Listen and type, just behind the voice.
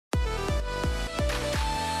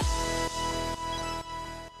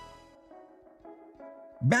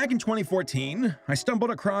Back in 2014, I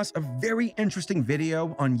stumbled across a very interesting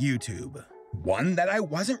video on YouTube. One that I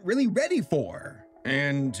wasn't really ready for.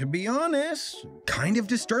 And to be honest, kind of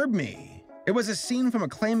disturbed me. It was a scene from a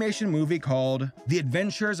claymation movie called The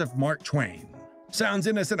Adventures of Mark Twain. Sounds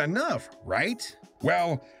innocent enough, right?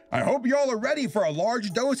 Well, I hope y'all are ready for a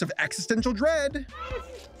large dose of existential dread.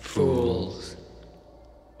 Fools,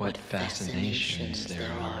 what fascinations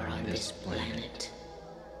there are on this planet.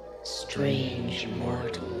 Strange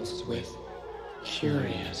mortals with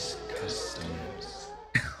curious customs.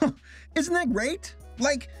 Isn't that great?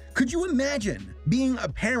 Like, could you imagine being a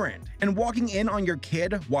parent and walking in on your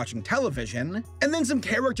kid watching television, and then some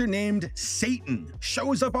character named Satan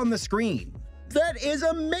shows up on the screen? That is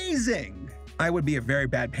amazing! I would be a very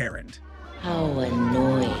bad parent. How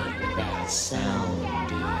annoying that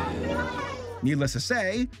sound is. Needless to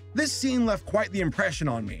say, this scene left quite the impression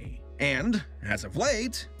on me. And, as of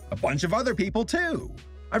late, a bunch of other people too.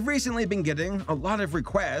 I've recently been getting a lot of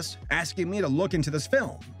requests asking me to look into this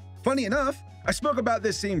film. Funny enough, I spoke about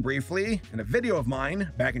this scene briefly in a video of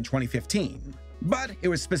mine back in 2015, but it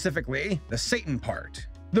was specifically the Satan part.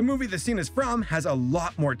 The movie the scene is from has a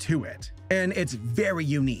lot more to it, and it's very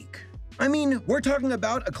unique. I mean, we're talking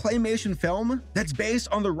about a claymation film that's based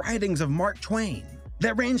on the writings of Mark Twain,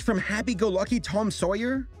 that range from happy-go-lucky Tom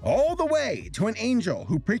Sawyer all the way to an angel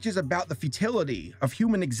who preaches about the futility of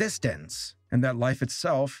human existence and that life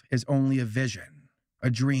itself is only a vision, a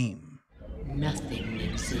dream. Nothing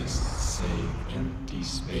exists save empty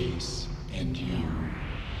space, and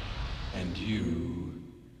you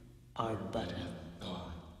are but a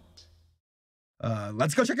thought.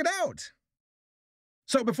 Let's go check it out!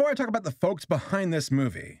 So before I talk about the folks behind this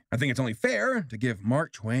movie, I think it's only fair to give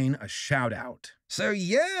Mark Twain a shout out. So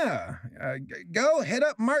yeah, go hit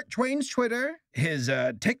up Mark Twain's Twitter, his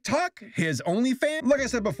TikTok, his OnlyFans. Like I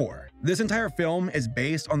said before, this entire film is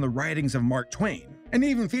based on the writings of Mark Twain, and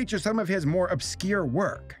even features some of his more obscure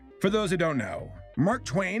work. For those who don't know, Mark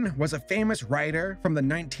Twain was a famous writer from the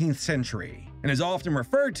 19th century, and is often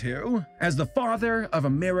referred to as the father of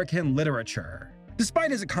American literature.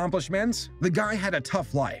 Despite his accomplishments, the guy had a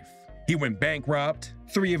tough life. He went bankrupt,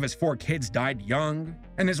 3 of his 4 kids died young,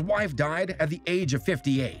 and his wife died at the age of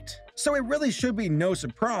 58. So it really should be no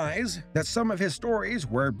surprise that some of his stories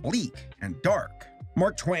were bleak and dark.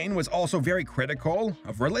 Mark Twain was also very critical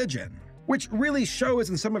of religion, which really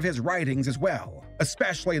shows in some of his writings as well,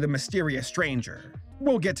 especially The Mysterious Stranger.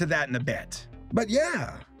 We'll get to that in a bit. But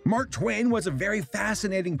yeah, Mark Twain was a very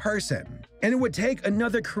fascinating person, and it would take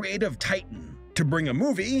another creative titan to bring a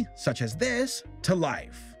movie such as this to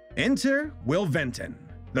life. Enter Will Vinton,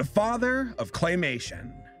 the father of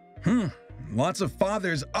claymation. Lots of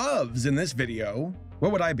fathers ofs in this video.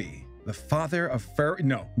 What would I be? The father of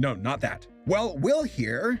No, not that. Well, Will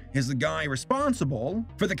here is the guy responsible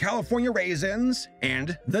for the California Raisins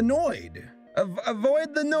and the Noid.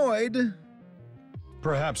 Avoid the Noid.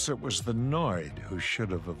 Perhaps it was the Noid who should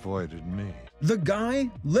have avoided me. The guy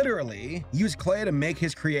literally used clay to make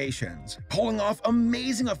his creations, pulling off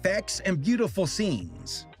amazing effects and beautiful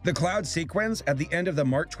scenes. The cloud sequence at the end of the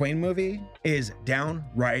Mark Twain movie is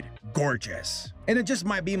downright gorgeous, and it just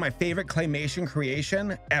might be my favorite claymation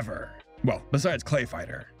creation ever. Well, besides Clay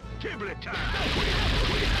Fighter.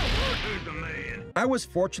 I was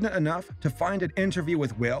fortunate enough to find an interview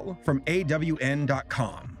with Will from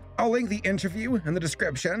AWN.com. I'll link the interview in the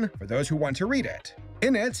description for those who want to read it.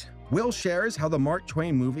 In it, Will shares how the Mark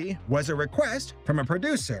Twain movie was a request from a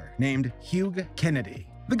producer named Hugh Kennedy.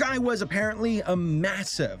 The guy was apparently a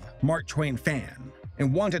massive Mark Twain fan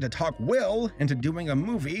and wanted to talk Will into doing a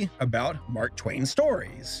movie about Mark Twain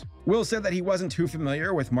stories. Will said that he wasn't too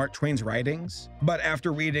familiar with Mark Twain's writings, but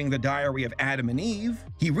after reading The Diary of Adam and Eve,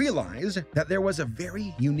 he realized that there was a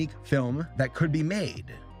very unique film that could be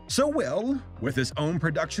made. So Will, with his own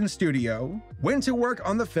production studio, went to work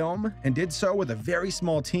on the film and did so with a very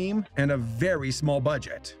small team and a very small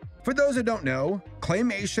budget. For those who don't know,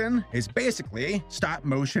 claymation is basically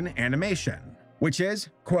stop-motion animation, which is,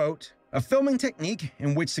 quote, a filming technique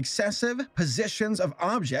in which successive positions of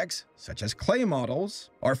objects, such as clay models,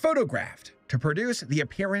 are photographed to produce the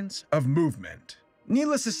appearance of movement.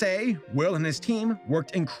 Needless to say, Will and his team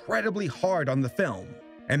worked incredibly hard on the film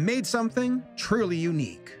and made something truly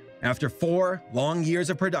unique. After 4 long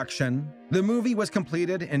years of production, the movie was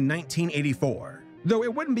completed in 1984, though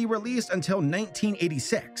it wouldn't be released until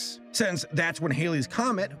 1986, since that's when Halley's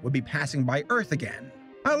Comet would be passing by Earth again.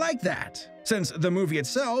 I like that, since the movie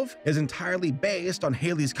itself is entirely based on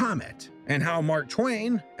Halley's Comet, and how Mark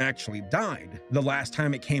Twain actually died the last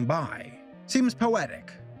time it came by. Seems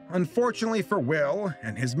poetic. Unfortunately for Will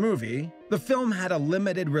and his movie, the film had a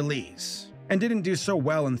limited release, and didn't do so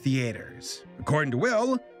well in theaters. According to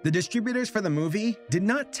Will, the distributors for the movie did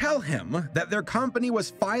not tell him that their company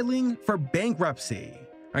was filing for bankruptcy.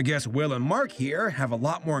 I guess Will and Mark here have a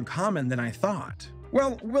lot more in common than I thought.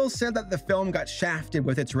 Well, Will said that the film got shafted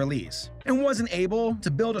with its release and wasn't able to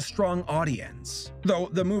build a strong audience, though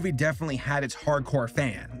the movie definitely had its hardcore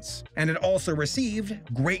fans, and it also received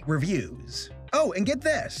great reviews. Oh, and get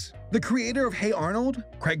this, the creator of Hey Arnold,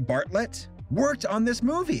 Craig Bartlett, worked on this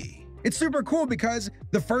movie. It's super cool because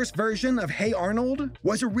the first version of Hey Arnold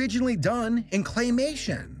was originally done in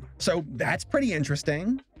claymation, so that's pretty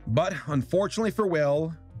interesting. But unfortunately for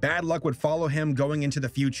Will, bad luck would follow him going into the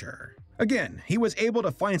future. Again, he was able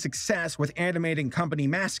to find success with animating company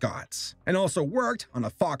mascots, and also worked on a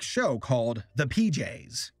Fox show called The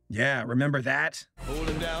PJs. Yeah, remember that?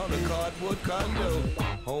 Holding down a cardboard condo,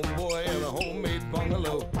 homeboy in a homemade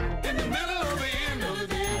bungalow, in the middle of the end of the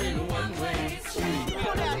day in a one-way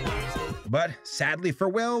street. But sadly for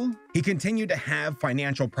Will, he continued to have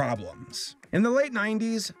financial problems. In the late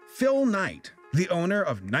 90s, Phil Knight, the owner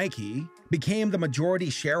of Nike, became the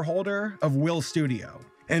majority shareholder of Will's studio,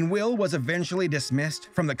 and Will was eventually dismissed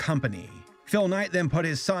from the company. Phil Knight then put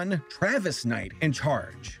his son, Travis Knight, in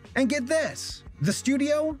charge. And get this, the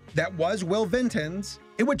studio that was Will Vinton's,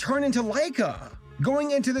 it would turn into Laika.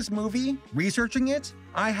 Going into this movie, researching it,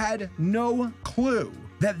 I had no clue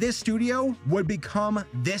that this studio would become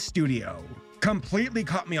this studio. Completely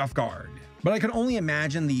caught me off guard. But I can only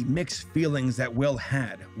imagine the mixed feelings that Will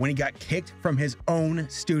had when he got kicked from his own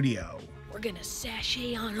studio. We're gonna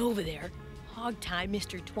sashay on over there, hog-tie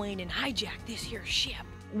Mr. Twain, and hijack this here ship.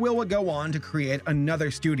 Will would go on to create another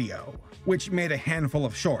studio, which made a handful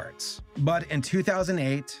of shorts. But in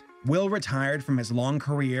 2008, Will retired from his long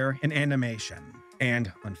career in animation,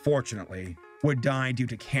 and unfortunately, would die due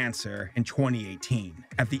to cancer in 2018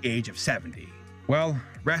 at the age of 70. Well,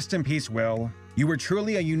 rest in peace, Will. You were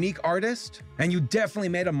truly a unique artist, and you definitely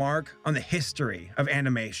made a mark on the history of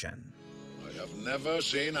animation. I have never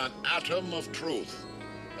seen an atom of truth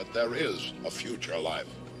that there is a future life.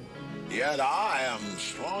 Yet I am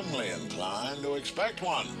strongly inclined to expect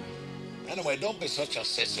one. Anyway, don't be such a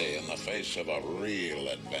sissy in the face of a real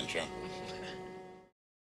adventure.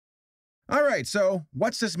 All right, so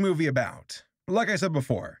what's this movie about? Like I said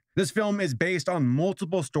before, this film is based on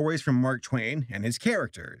multiple stories from Mark Twain and his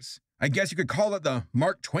characters. I guess you could call it the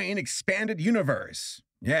Mark Twain Expanded Universe.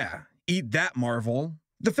 Yeah, eat that, Marvel.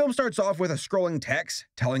 The film starts off with a scrolling text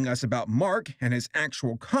telling us about Mark and his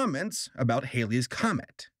actual comments about Halley's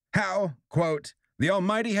Comet. How, quote, "The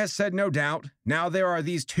Almighty has said no doubt, now there are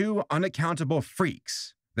these two unaccountable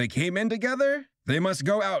freaks. They came in together, they must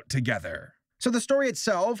go out together." So the story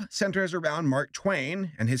itself centers around Mark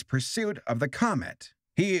Twain and his pursuit of the comet.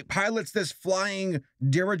 He pilots this flying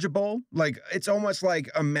dirigible, like it's almost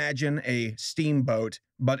like imagine a steamboat,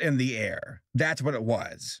 but in the air. That's what it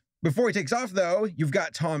was. Before he takes off though, you've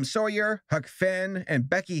got Tom Sawyer, Huck Finn, and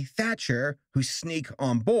Becky Thatcher who sneak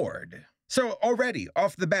on board. So already,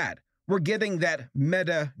 off the bat, we're getting that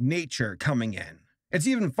meta nature coming in. It's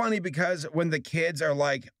even funny because when the kids are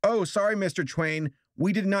like, "Oh, sorry, Mr. Twain,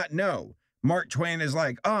 we did not know," Mark Twain is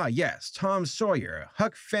like, "Ah, yes, Tom Sawyer,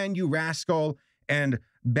 Huck Finn, you rascal, and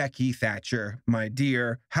Becky Thatcher, my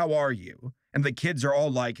dear, how are you?" And the kids are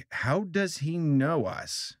all like, "How does he know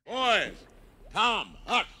us?" Boys, Tom,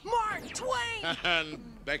 Huck, Mark Twain! and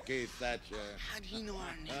Becky Thatcher. How do you know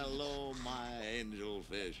our name? Hello, my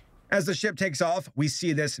angelfish. As the ship takes off, we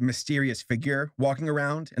see this mysterious figure walking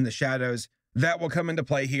around in the shadows. That will come into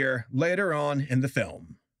play here later on in the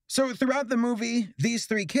film. So throughout the movie, these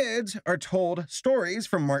three kids are told stories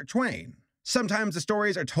from Mark Twain. Sometimes the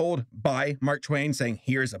stories are told by Mark Twain saying,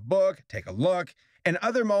 "Here's a book, take a look." And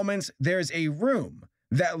other moments, there's a room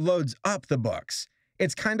that loads up the books.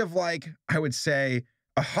 It's kind of like, I would say,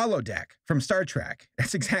 a holodeck from Star Trek.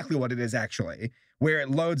 That's exactly what it is actually, where it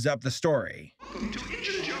loads up the story.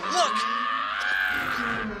 Look!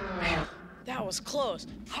 That was close.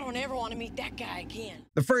 I don't ever want to meet that guy again.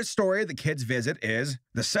 The first story the kids visit is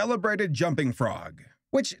The Celebrated Jumping Frog,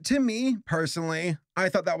 which to me, personally, I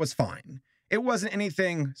thought that was fine. It wasn't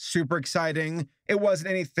anything super exciting. It wasn't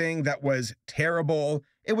anything that was terrible.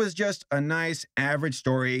 It was just a nice, average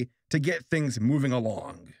story to get things moving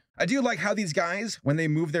along. I do like how these guys, when they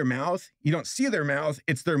move their mouth, you don't see their mouth,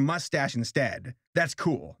 it's their mustache instead. That's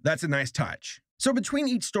cool. That's a nice touch. So between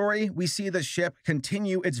each story, we see the ship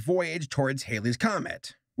continue its voyage towards Halley's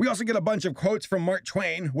Comet. We also get a bunch of quotes from Mark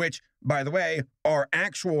Twain, which, by the way, are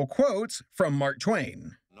actual quotes from Mark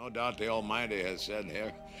Twain. No doubt the Almighty has said,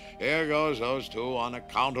 here goes those two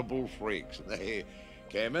unaccountable freaks. They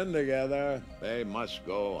came in together, they must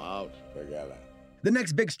go out together. The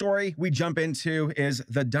next big story we jump into is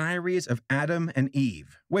The Diaries of Adam and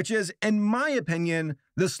Eve, which is, in my opinion,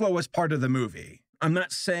 the slowest part of the movie. I'm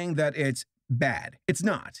not saying that it's bad. It's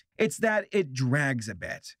not. It's that it drags a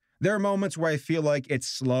bit. There are moments where I feel like it's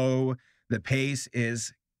slow. The pace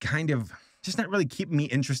is kind of just not really keeping me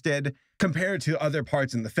interested compared to other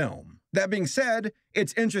parts in the film. That being said,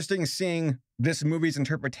 it's interesting seeing this movie's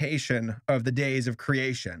interpretation of the days of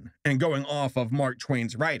creation and going off of Mark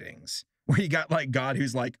Twain's writings, where you got like God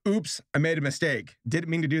who's like, oops, I made a mistake. Didn't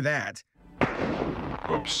mean to do that.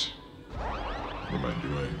 Oops. What am I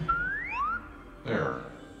doing? There.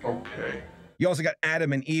 Okay. You also got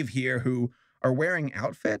Adam and Eve here who are wearing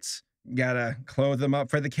outfits. Gotta clothe them up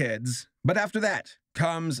for the kids. But after that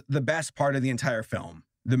comes the best part of the entire film,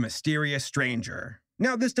 the mysterious stranger.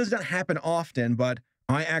 Now, this does not happen often, but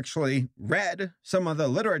I actually read some of the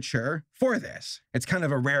literature for this. It's kind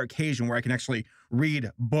of a rare occasion where I can actually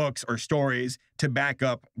read books or stories to back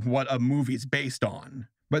up what a movie's based on.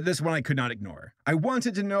 But this one I could not ignore. I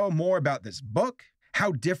wanted to know more about this book,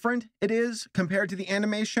 how different it is compared to the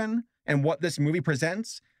animation, and what this movie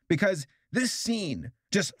presents, because this scene,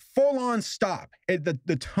 just full on stop.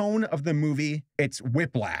 The tone of the movie, it's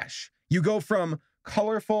whiplash. You go from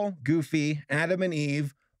colorful, goofy Adam and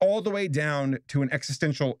Eve all the way down to an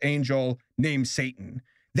existential angel named Satan.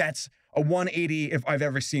 That's a 180 if I've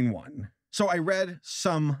ever seen one. So I read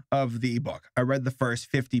some of the book. I read the first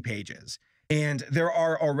 50 pages, and there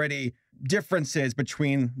are already differences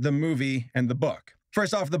between the movie and the book.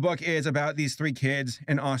 First off, the book is about these three kids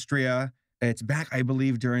in Austria. It's back, I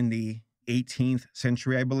believe, during the 18th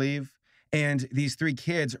century, I believe. And these three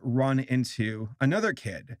kids run into another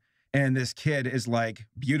kid. And this kid is like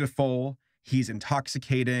beautiful. He's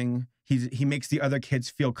intoxicating. He makes the other kids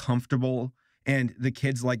feel comfortable. And the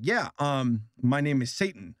kid's like, yeah, my name is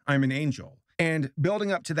Satan. I'm an angel. And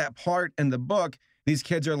building up to that part in the book, these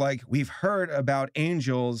kids are like, we've heard about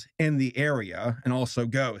angels in the area and also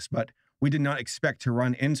ghosts, but we did not expect to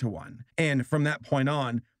run into one. And from that point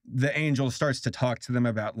on, the angel starts to talk to them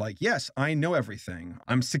about like, yes, I know everything.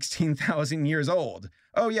 I'm 16,000 years old.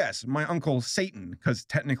 Oh yes, my uncle Satan, because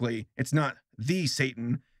technically it's not the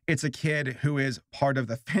Satan. It's a kid who is part of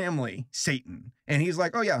the family Satan. And he's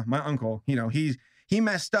like, oh yeah, my uncle, he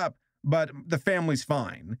messed up, but the family's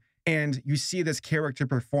fine. And you see this character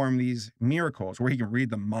perform these miracles where he can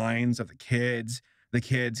read the minds of the kids. The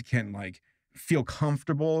kids can like feel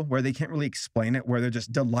comfortable where they can't really explain it, where they're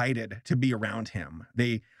just delighted to be around him.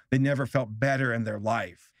 They never felt better in their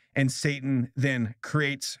life. And Satan then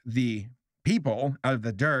creates the people out of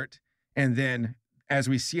the dirt. And then, as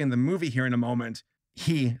we see in the movie here in a moment,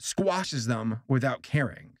 he squashes them without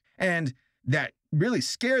caring. And that really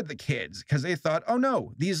scared the kids because they thought, oh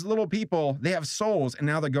no, these little people, they have souls and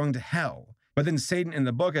now they're going to hell. But then Satan in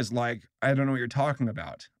the book is like, I don't know what you're talking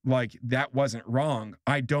about. Like, that wasn't wrong.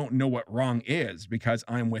 I don't know what wrong is because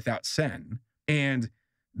I'm without sin. And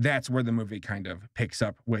that's where the movie kind of picks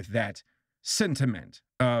up with that sentiment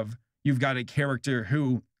of you've got a character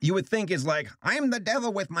who you would think is like, I'm the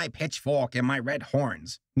devil with my pitchfork and my red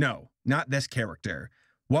horns. No, not this character.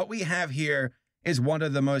 What we have here is one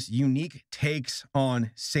of the most unique takes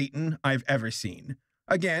on Satan I've ever seen.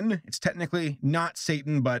 Again, it's technically not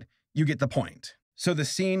Satan, but you get the point. So the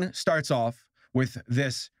scene starts off with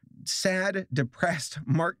this sad, depressed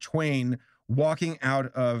Mark Twain walking out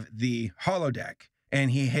of the holodeck.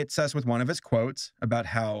 And he hits us with one of his quotes about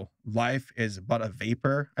how life is but a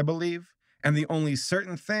vapor, I believe. And the only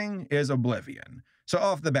certain thing is oblivion. So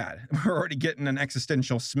off the bat, we're already getting an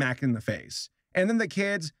existential smack in the face. And then the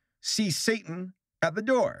kids see Satan at the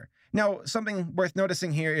door. Now, something worth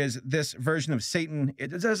noticing here is this version of Satan, it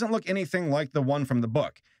doesn't look anything like the one from the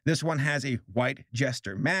book. This one has a white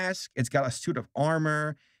jester mask. It's got a suit of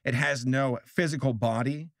armor. It has no physical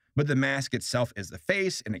body, but the mask itself is the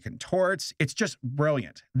face and it contorts. It's just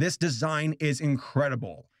brilliant. This design is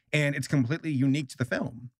incredible and it's completely unique to the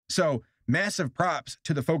film. So massive props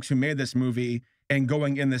to the folks who made this movie and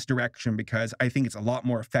going in this direction because I think it's a lot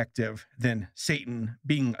more effective than Satan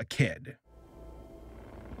being a kid.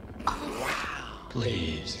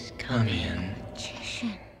 Please, come in.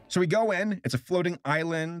 So we go in, it's a floating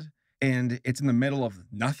island, and it's in the middle of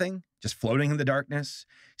nothing, just floating in the darkness.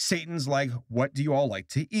 Satan's like, what do you all like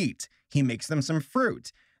to eat? He makes them some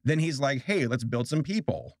fruit. Then he's like, hey, let's build some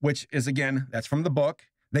people, which is, again, that's from the book.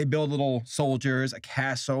 They build little soldiers, a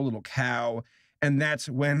castle, a little cow, and that's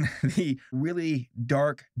when the really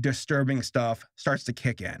dark, disturbing stuff starts to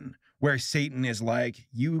kick in, where Satan is like,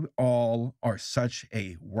 you all are such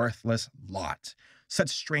a worthless lot, such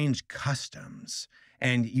strange customs.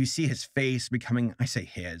 and you see his face becoming, I say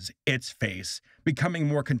its face, becoming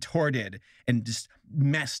more contorted and just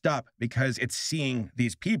messed up because it's seeing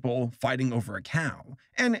these people fighting over a cow.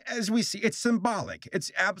 And as we see, it's symbolic.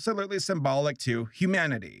 It's absolutely symbolic to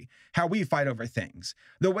humanity, how we fight over things.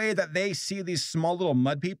 The way that they see these small little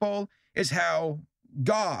mud people is how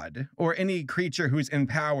God, or any creature who's in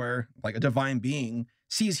power, like a divine being,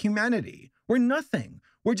 sees humanity. We're nothing.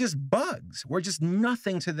 We're just bugs. We're just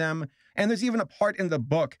nothing to them. And there's even a part in the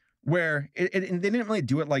book where and they didn't really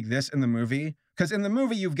do it like this in the movie, because in the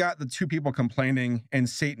movie, you've got the two people complaining and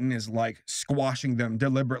Satan is like squashing them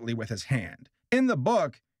deliberately with his hand. In the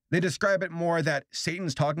book, they describe it more that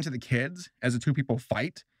Satan's talking to the kids as the two people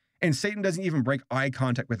fight, and Satan doesn't even break eye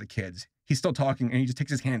contact with the kids. He's still talking, and he just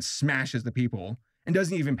takes his hand, smashes the people, and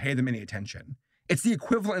doesn't even pay them any attention. It's the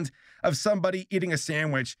equivalent of somebody eating a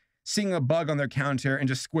sandwich, seeing a bug on their counter, and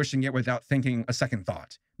just squishing it without thinking a second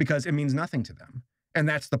thought, because it means nothing to them. And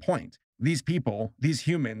that's the point. These people, these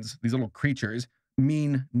humans, these little creatures,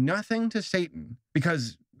 mean nothing to Satan,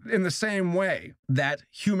 because in the same way that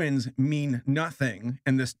humans mean nothing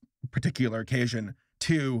in this particular occasion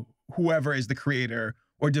to whoever is the creator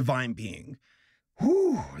or divine being.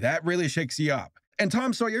 Whew, that really shakes you up. And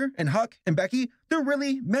Tom Sawyer and Huck and Becky, they're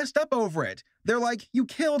really messed up over it. They're like, you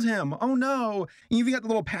killed him. Oh no. And you've got the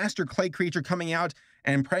little pastor clay creature coming out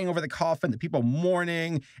and praying over the coffin, the people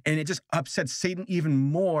mourning, and it just upsets Satan even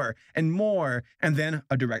more and more. And then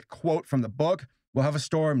a direct quote from the book, we'll have a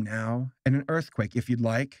storm now and an earthquake if you'd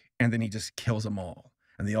like. And then he just kills them all.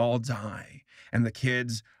 And they all die. And the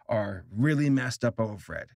kids are really messed up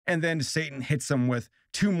over it. And then Satan hits them with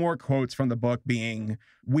two more quotes from the book being,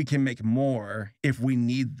 we can make more if we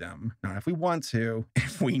need them. Not if we want to,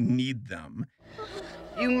 if we need them.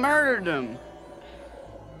 You murdered them.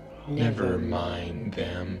 Never mind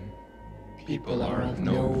them. People are of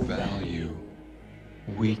no value.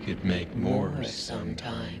 We could make more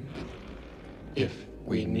sometime if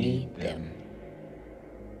we need them.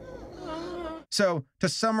 So, to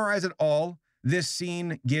summarize it all, this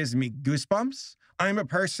scene gives me goosebumps. I'm a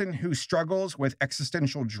person who struggles with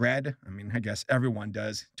existential dread. I mean, I guess everyone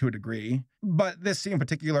does to a degree. But this scene in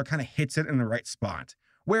particular kind of hits it in the right spot,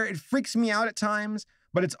 where it freaks me out at times,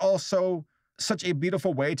 but it's also such a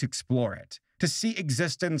beautiful way to explore it, to see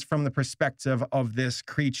existence from the perspective of this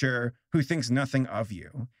creature who thinks nothing of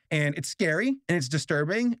you. And it's scary, and it's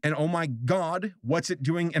disturbing, and oh my God, what's it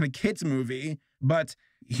doing in a kid's movie? But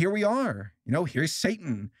here we are, here's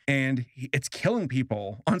Satan, and it's killing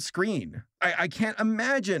people on screen. I can't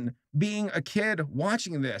imagine being a kid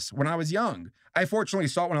watching this when I was young. I fortunately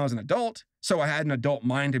saw it when I was an adult, so I had an adult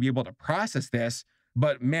mind to be able to process this.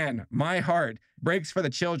 But man, my heart breaks for the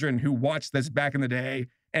children who watched this back in the day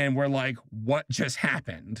and were like, what just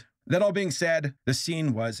happened? That all being said, the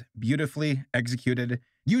scene was beautifully executed.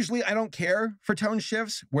 Usually I don't care for tone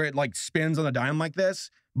shifts where it like spins on a dime like this,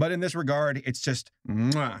 but in this regard, it's just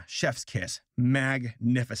mwah, chef's kiss,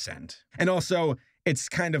 magnificent. And also, it's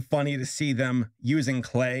kind of funny to see them using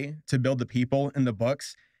clay to build the people in the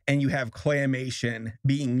books, and you have claymation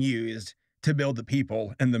being used to build the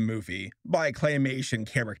people in the movie by claymation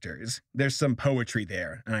characters. There's some poetry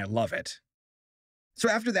there, and I love it. So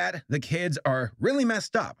after that, the kids are really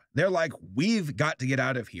messed up. They're like, we've got to get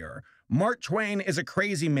out of here. Mark Twain is a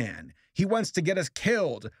crazy man. He wants to get us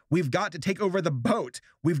killed. We've got to take over the boat.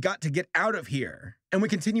 We've got to get out of here. And we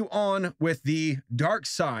continue on with the dark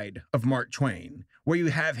side of Mark Twain, where you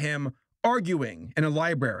have him arguing in a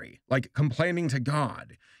library, like complaining to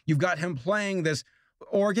God. You've got him playing this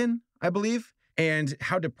organ, I believe, and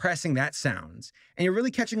how depressing that sounds. And you're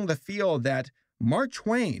really catching the feel that Mark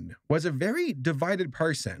Twain was a very divided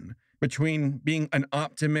person between being an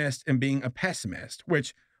optimist and being a pessimist,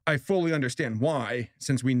 which I fully understand why,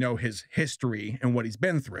 since we know his history and what he's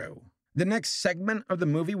been through. The next segment of the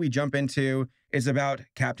movie we jump into is about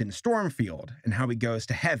Captain Stormfield and how he goes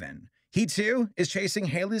to heaven. He too is chasing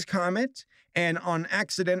Halley's Comet and on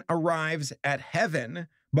accident arrives at heaven,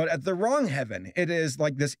 but at the wrong heaven. It is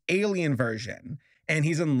like this alien version. And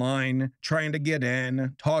he's in line trying to get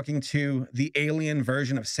in, talking to the alien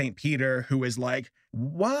version of St. Peter, who is like,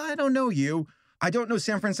 well, I don't know you. I don't know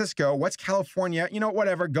San Francisco. What's California?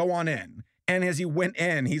 Whatever, go on in. And as he went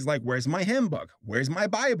in, he's like, where's my hymn book? Where's my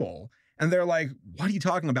Bible? And they're like, what are you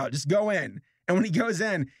talking about? Just go in. And when he goes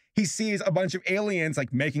in, he sees a bunch of aliens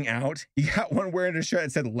like making out. You got one wearing a shirt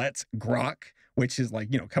that said, let's grok, which is like,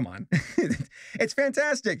 come on. It's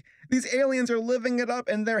fantastic. These aliens are living it up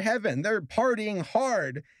in their heaven. They're partying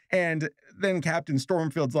hard. And then Captain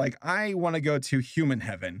Stormfield's like, I want to go to human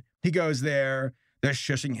heaven. He goes there. They're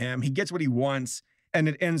shushing him. He gets what he wants. And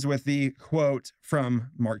it ends with the quote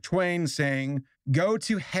from Mark Twain saying, go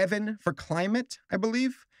to heaven for climate, I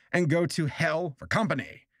believe, and go to hell for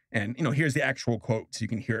company. And, here's the actual quote so you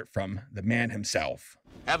can hear it from the man himself.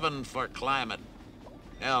 Heaven for climate,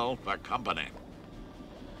 hell for company.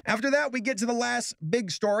 After that, we get to the last big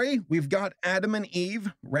story. We've got Adam and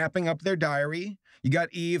Eve wrapping up their diary. You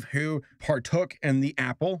got Eve who partook in the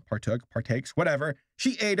apple, partakes, whatever.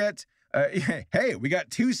 She ate it. Hey, we got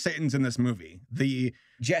two Satans in this movie. The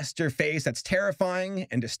jester face that's terrifying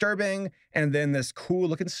and disturbing, and then this cool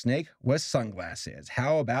looking snake with sunglasses.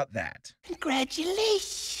 How about that?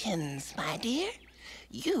 Congratulations, my dear.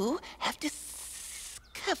 You have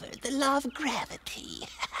discovered the law of gravity.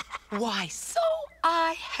 Why, so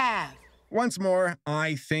I have. Once more,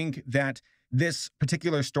 I think that this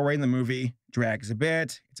particular story in the movie drags a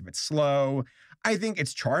bit. It's a bit slow. I think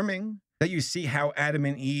it's charming that you see how Adam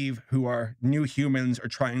and Eve, who are new humans, are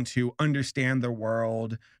trying to understand the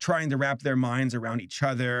world, trying to wrap their minds around each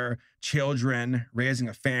other, children, raising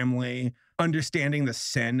a family, understanding the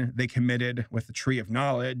sin they committed with the tree of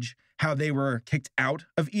knowledge, how they were kicked out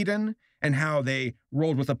of Eden, and how they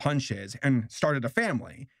rolled with the punches and started a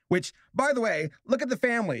family. Which, by the way, look at the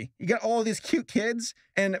family. You got all these cute kids.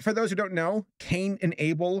 And for those who don't know, Cain and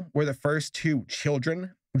Abel were the first two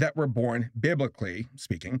children that were born, biblically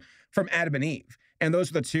speaking, from Adam and Eve. And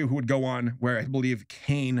those are the two who would go on where I believe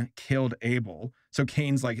Cain killed Abel. So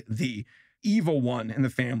Cain's like the evil one in the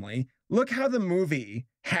family. Look how the movie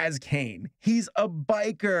has Cain. He's a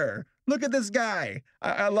biker. Look at this guy.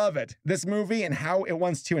 I love it. This movie and how it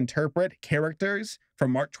wants to interpret characters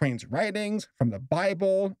from Mark Twain's writings, from the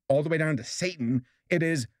Bible, all the way down to Satan. It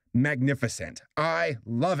is magnificent. I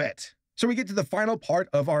love it. So we get to the final part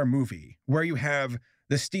of our movie where you have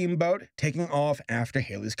the steamboat taking off after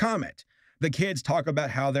Halley's Comet. The kids talk about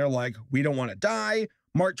how they're like, we don't want to die.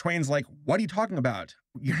 Mark Twain's like, what are you talking about?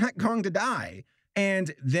 You're not going to die.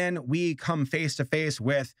 And then we come face to face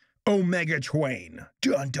with Omega Twain.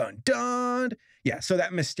 Dun, dun, dun. Yeah, so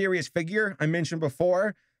that mysterious figure I mentioned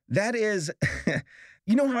before, that is,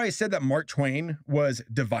 you know how I said that Mark Twain was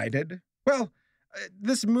divided? Well,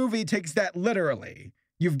 this movie takes that literally.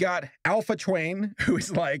 You've got Alpha Twain, who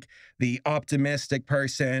is like the optimistic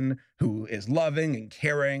person who is loving and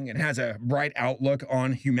caring and has a bright outlook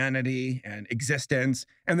on humanity and existence.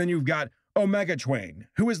 And then you've got Omega Twain,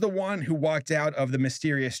 who is the one who walked out of the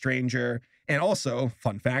mysterious stranger and also,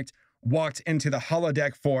 fun fact, walked into the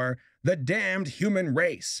holodeck for the damned human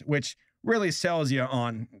race, which really sells you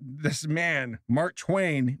on this man. Mark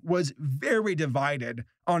Twain was very divided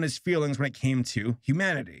on his feelings when it came to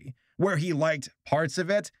humanity, where he liked parts of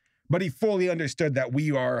it, but he fully understood that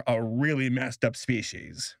we are a really messed up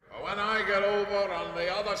species. When I get over on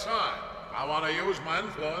the other side, I want to use my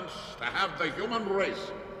influence to have the human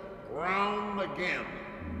race drown again.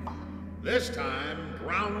 This time,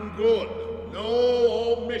 drown good.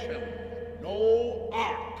 No omission. No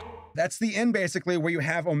arc. That's the end, basically, where you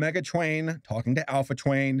have Omega Twain talking to Alpha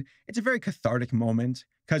Twain. It's a very cathartic moment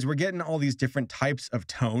because we're getting all these different types of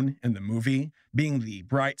tone in the movie, being the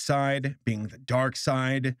bright side, being the dark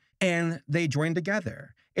side, and they join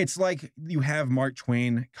together. It's like you have Mark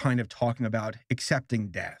Twain kind of talking about accepting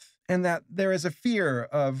death and that there is a fear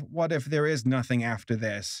of what if there is nothing after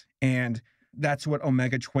this. And that's what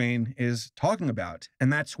Omega Twain is talking about.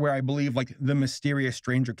 And that's where I believe like the mysterious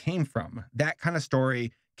stranger came from. That kind of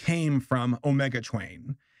story came from Omega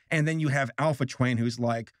Twain. And then you have Alpha Twain, who's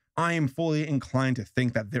like, I am fully inclined to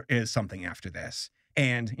think that there is something after this.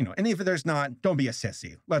 And, and if there's not, don't be a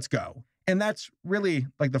sissy. Let's go. And that's really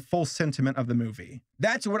like the full sentiment of the movie.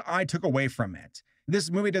 That's what I took away from it.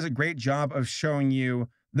 This movie does a great job of showing you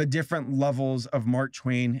the different levels of Mark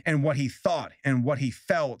Twain and what he thought and what he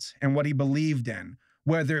felt and what he believed in,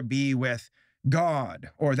 whether it be with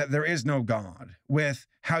God or that there is no God, with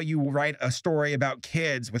how you write a story about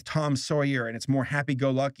kids with Tom Sawyer and it's more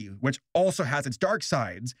happy-go-lucky, which also has its dark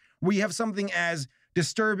sides, where you have something as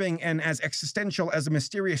disturbing and as existential as a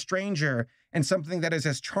mysterious stranger and something that is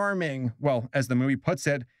as charming, well, as the movie puts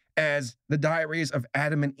it, as the diaries of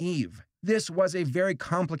Adam and Eve. This was a very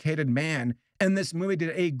complicated man, and this movie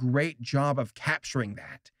did a great job of capturing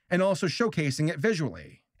that and also showcasing it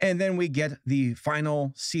visually. And then we get the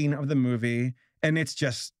final scene of the movie, and it's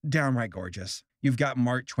just downright gorgeous. You've got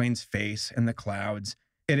Mark Twain's face in the clouds.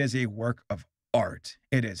 It is a work of art.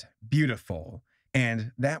 It is beautiful.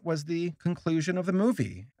 And that was the conclusion of the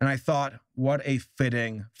movie. And I thought, what a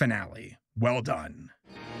fitting finale. Well done.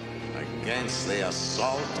 Against the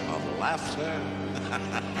assault of laughter,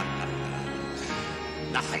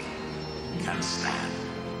 nothing can stand.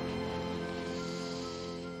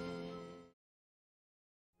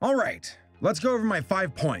 All right, let's go over my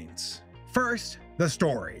 5 points. First, the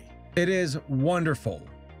story. It is wonderful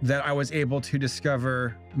that I was able to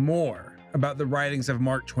discover more about the writings of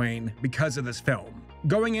Mark Twain because of this film.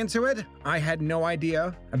 Going into it, I had no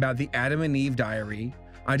idea about the Adam and Eve diary.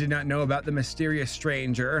 I did not know about the mysterious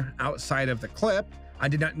stranger outside of the clip. I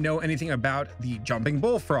did not know anything about the jumping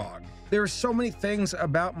bullfrog. There are so many things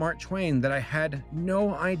about Mark Twain that I had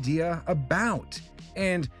no idea about.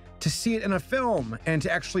 And to see it in a film and to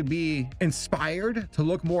actually be inspired to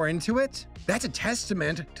look more into it, that's a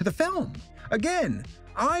testament to the film. Again,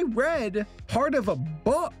 I read part of a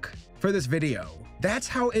book for this video. That's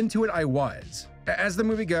how into it I was. As the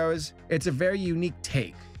movie goes, it's a very unique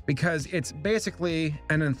take because it's basically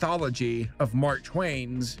an anthology of Mark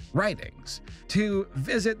Twain's writings to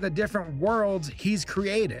visit the different worlds he's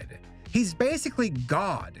created. He's basically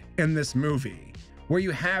God in this movie, where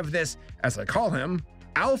you have this, as I call him,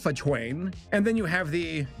 Alpha Twain, and then you have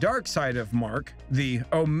the dark side of Mark, the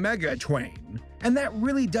Omega Twain. And that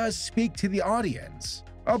really does speak to the audience.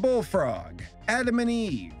 A bullfrog, Adam and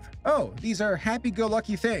Eve. Oh, these are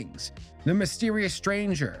happy-go-lucky things. The mysterious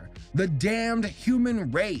stranger, the damned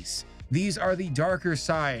human race. These are the darker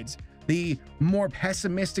sides, the more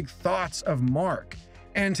pessimistic thoughts of Mark.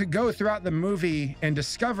 And to go throughout the movie and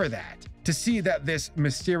discover that, to see that this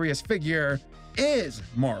mysterious figure is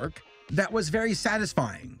Mark, that was very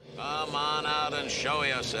satisfying. Come on out and show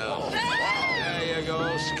yourself. There you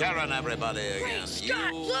go, scaring everybody again.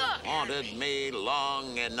 Scott, You look! haunted me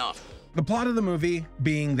long enough. The plot of the movie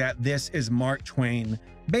being that this is Mark Twain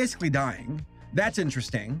basically dying. That's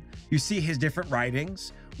interesting. You see his different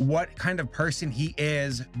writings, what kind of person he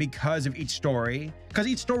is because of each story. Because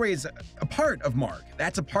each story is a part of Mark.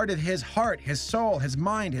 That's a part of his heart, his soul, his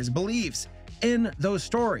mind, his beliefs in those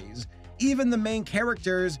stories. Even the main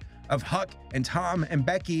characters of Huck and Tom and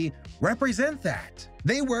Becky represent that.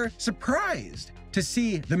 They were surprised to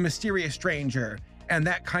see the mysterious stranger and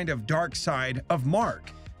that kind of dark side of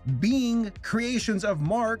Mark being creations of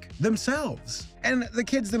Mark themselves. And the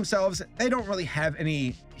kids themselves, they don't really have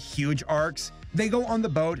any huge arcs. They go on the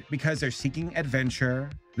boat because they're seeking adventure.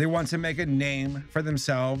 They want to make a name for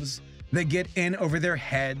themselves. They get in over their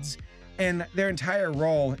heads, and their entire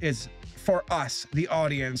role is for us, the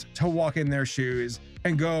audience, to walk in their shoes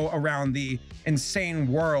and go around the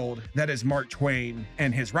insane world that is Mark Twain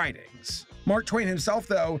and his writings. Mark Twain himself,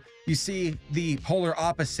 though, you see the polar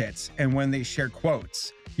opposites, and when they share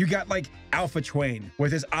quotes, you got like Alpha Twain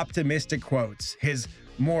with his optimistic quotes, his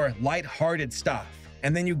more lighthearted stuff.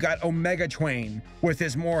 And then you got Omega Twain with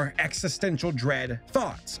his more existential dread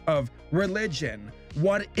thoughts of religion.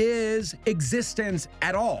 What is existence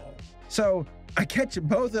at all? So I catch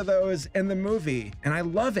both of those in the movie and I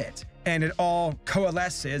love it. And it all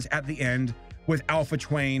coalesces at the end with Alpha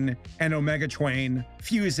Twain and Omega Twain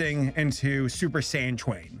fusing into Super Saiyan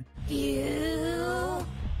Twain. Fusion!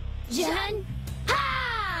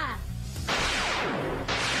 Ha!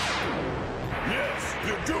 Yes,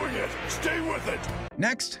 you're doing it. Stay with it.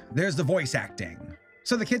 Next, there's the voice acting.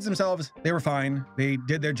 So the kids themselves, they were fine. They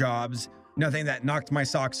did their jobs. Nothing that knocked my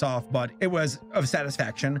socks off, but it was of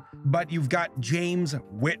satisfaction. But you've got James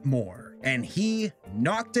Whitmore, and he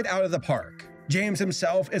knocked it out of the park. James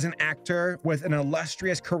himself is an actor with an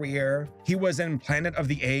illustrious career. He was in Planet of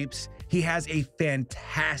the Apes. He has a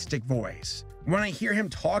fantastic voice. When I hear him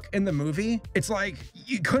talk in the movie, it's like,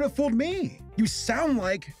 you could have fooled me. You sound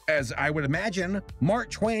like, as I would imagine, Mark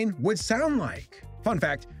Twain would sound like. Fun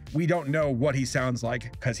fact, we don't know what he sounds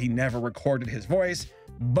like because he never recorded his voice.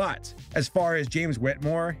 But as far as James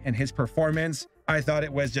Whitmore and his performance, I thought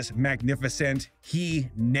it was just magnificent. He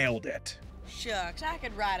nailed it. Shucks, I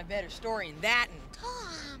could write a better story than that.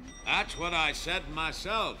 Tom. That's what I said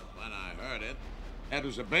myself when I heard it. It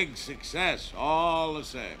was a big success, all the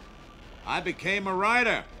same. I became a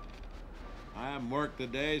writer. I haven't worked a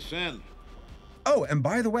day since. Oh, and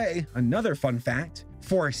by the way, another fun fact,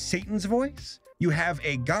 for Satan's voice, you have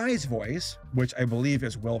a guy's voice, which I believe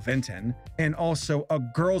is Will Vinton, and also a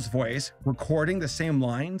girl's voice recording the same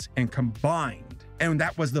lines and combined. And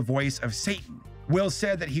that was the voice of Satan. Will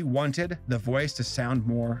said that he wanted the voice to sound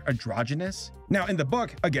more androgynous. Now in the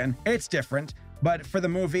book, again, it's different, but for the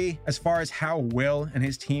movie, as far as how Will and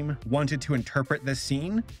his team wanted to interpret this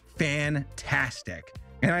scene, fantastic.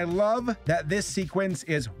 And I love that this sequence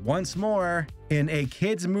is once more in a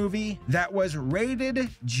kids movie that was rated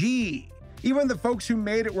G. Even the folks who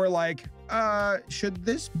made it were like, should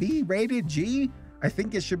this be rated G? I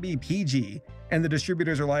think it should be PG. And the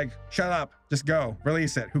distributors are like, shut up, just go,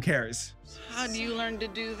 release it, who cares? How do you learn to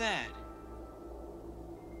do that?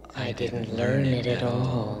 I didn't learn it at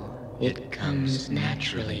all. It comes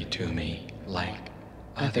naturally to me, like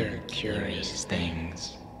other curious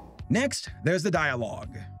things. Next, there's the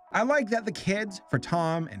dialogue. I like that the kids, for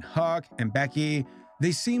Tom and Huck and Becky,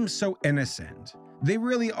 they seem so innocent. They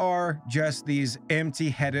really are just these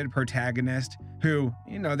empty-headed protagonists who,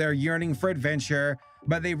 they're yearning for adventure,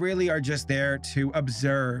 but they really are just there to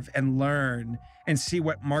observe and learn and see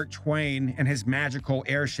what Mark Twain and his magical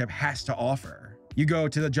airship has to offer. You go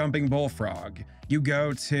to the jumping bullfrog, you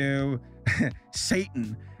go to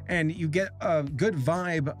Satan, and you get a good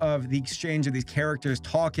vibe of the exchange of these characters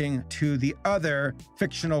talking to the other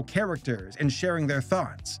fictional characters and sharing their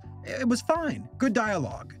thoughts. It was fine, good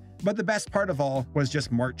dialogue. But the best part of all was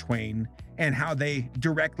just Mark Twain and how they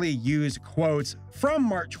directly use quotes from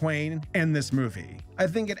Mark Twain in this movie. I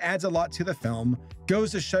think it adds a lot to the film,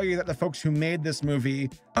 goes to show you that the folks who made this movie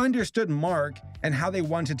understood Mark and how they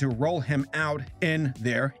wanted to roll him out in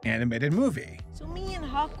their animated movie. So me and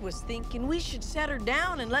Huck was thinking we should set her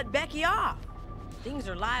down and let Becky off. Things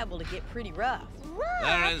are liable to get pretty rough.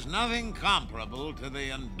 There is nothing comparable to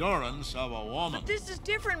the endurance of a woman. But this is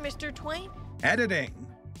different, Mr. Twain. Editing.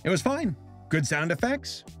 It was fine. Good sound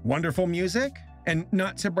effects, wonderful music, and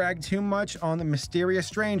not to brag too much on the mysterious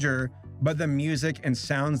stranger, but the music and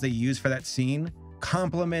sounds they use for that scene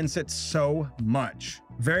complements it so much.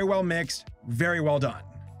 Very well mixed, very well done.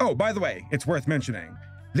 Oh, by the way, it's worth mentioning,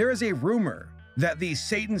 there is a rumor that the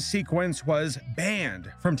Satan sequence was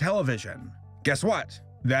banned from television. Guess what?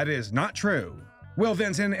 That is not true. Will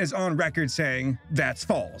Vinson is on record saying that's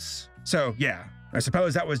false. So yeah, I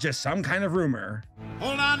suppose that was just some kind of rumor.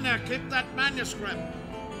 Hold on there, keep that manuscript.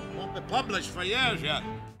 Won't be published for years yet.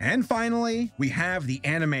 And finally, we have the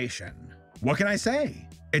animation. What can I say?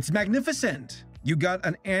 It's magnificent. You got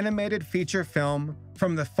an animated feature film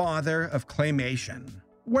from the father of claymation.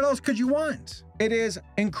 What else could you want? It is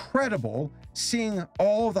incredible seeing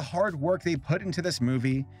all the hard work they put into this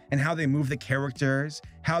movie and how they move the characters,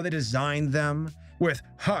 how they designed them with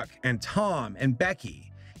Huck and Tom and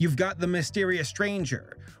Becky. You've got the mysterious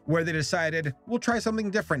stranger, where they decided, we'll try something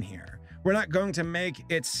different here. We're not going to make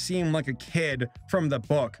it seem like a kid from the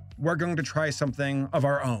book. We're going to try something of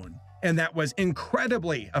our own. And that was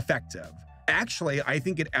incredibly effective. Actually, I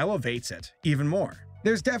think it elevates it even more.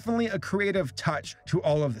 There's definitely a creative touch to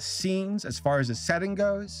all of the scenes as far as the setting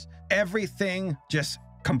goes. Everything just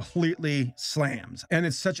completely slams, and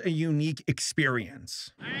it's such a unique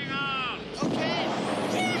experience. Hang on! Okay.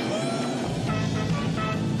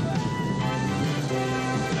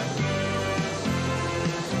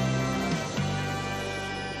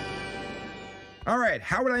 All right,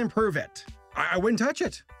 how would I improve it? I wouldn't touch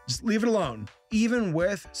it. Just leave it alone. Even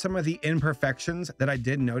with some of the imperfections that I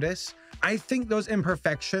did notice, I think those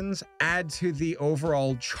imperfections add to the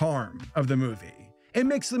overall charm of the movie. It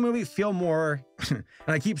makes the movie feel more, and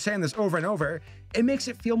I keep saying this over and over, it makes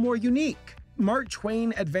it feel more unique. Mark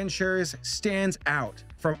Twain Adventures stands out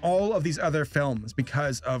from all of these other films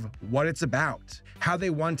because of what it's about, how they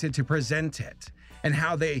wanted to present it, and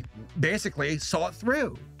how they basically saw it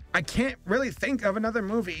through. I can't really think of another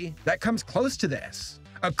movie that comes close to this.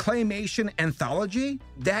 A claymation anthology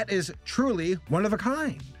that is truly one of a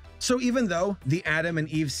kind. So even though the Adam and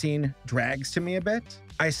Eve scene drags to me a bit,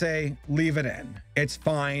 I say leave it in. It's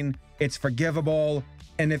fine, it's forgivable,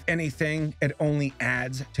 and if anything, it only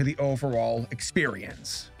adds to the overall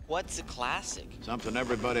experience. What's a classic? Something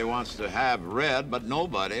everybody wants to have read, but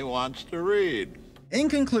nobody wants to read. In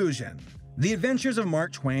conclusion, The Adventures of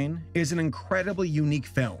Mark Twain is an incredibly unique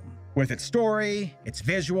film, with its story, its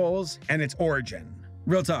visuals, and its origin.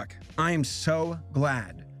 Real talk, I am so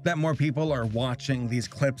glad that more people are watching these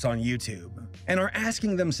clips on YouTube and are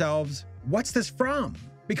asking themselves, what's this from?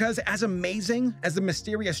 Because as amazing as the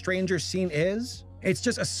mysterious stranger scene is, it's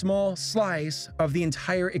just a small slice of the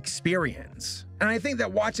entire experience. And I think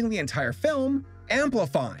that watching the entire film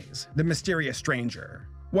amplifies the mysterious stranger.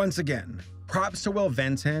 Once again, props to Will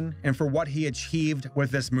Vinson and for what he achieved with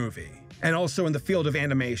this movie. And also in the field of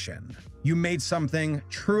animation. You made something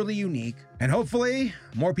truly unique, and hopefully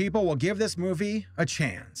more people will give this movie a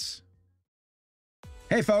chance.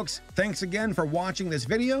 Hey folks, thanks again for watching this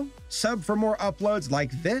video. Sub for more uploads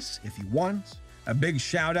like this if you want. A big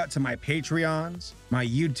shout out to my Patreons, my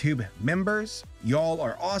YouTube members. Y'all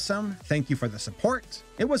are awesome. Thank you for the support.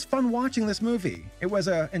 It was fun watching this movie. It was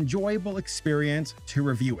an enjoyable experience to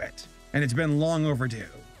review it, and it's been long overdue.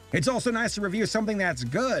 It's also nice to review something that's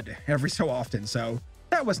good every so often, so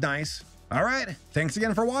that was nice. All right, thanks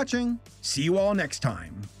again for watching. See you all next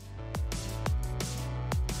time.